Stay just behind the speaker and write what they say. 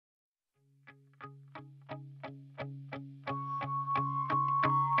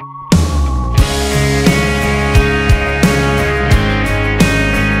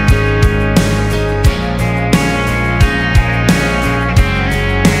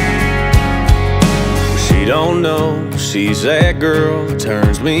don't know, she's that girl that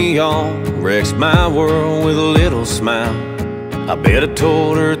turns me on, wrecks my world with a little smile. I bet I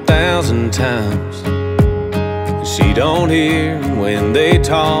told her 1,000 times, she don't hear when they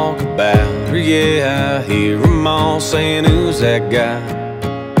talk about her. Yeah, I hear them all saying, who's that guy?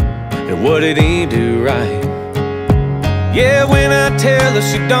 And what did he do right? Yeah, when I tell her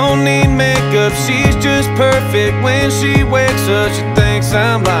she don't need makeup, she's just perfect. When she wakes up, she thinks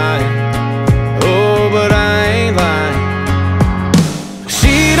I'm lying. Oh, but I ain't lying.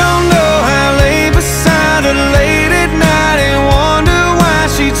 She don't know how I lay beside her late at night and wonder why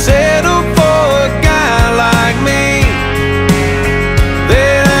she'd settle for a guy like me.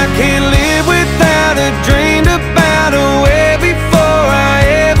 That I can't live without her, dreamed about her way before I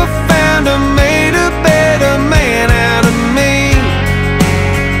ever found her, made a better man out of me.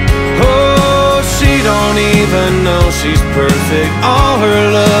 Oh, she don't even know she's perfect. All her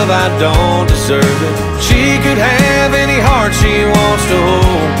love, I don't deserve it. She could have any heart she wants to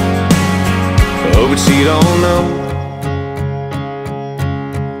hold. Oh, but she don't know.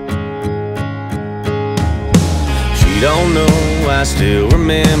 She don't know I still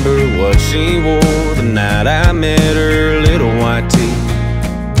remember what she wore the night I met her. Little white tee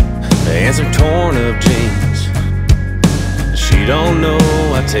and some torn up jeans. She don't know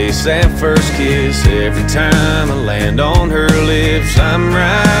I taste that first kiss every time I land on her lips. I'm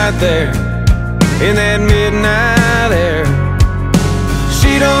right there in that midnight air.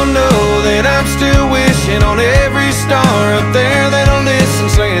 She don't know that I'm still wishing on every star up there that'll listen,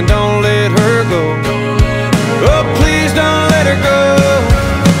 saying don't let her go. Oh, please don't let her go.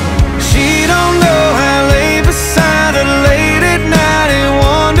 She don't know how I lay beside her late at night and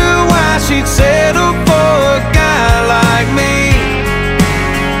wonder why she'd settle for a guy like me.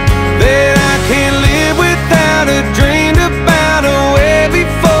 That I can't live without her, dreamed about her way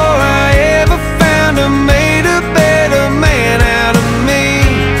before I ever found her, made a better man out of me.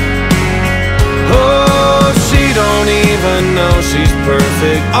 Oh, she don't even know she's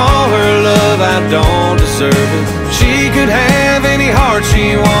perfect. All her love, I don't deserve it. She could have any heart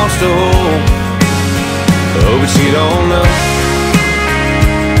she wants to hold. Oh, but she don't know.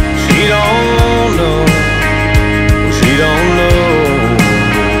 She don't know. She don't know.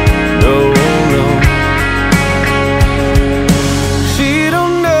 No, no. She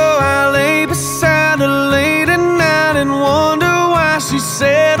don't know I lay beside her late at night and wonder why she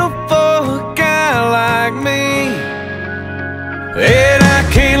settled for a guy like me. And I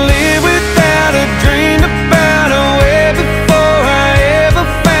can't live without her, dreamed about her way before I ever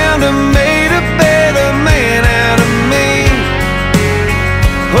found her, made a better man out of me.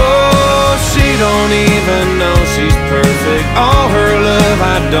 Oh, she don't even know she's perfect. All her love,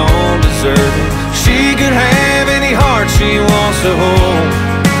 I don't deserve it. She could have any heart she wants to hold.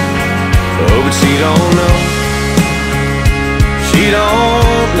 Oh, but she don't know. She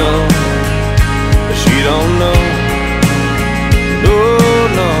don't know. She don't know.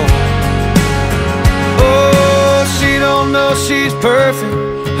 She's perfect.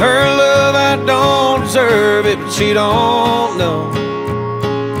 Her love, I don't deserve it, but she don't know.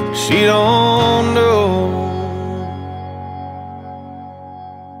 She don't know.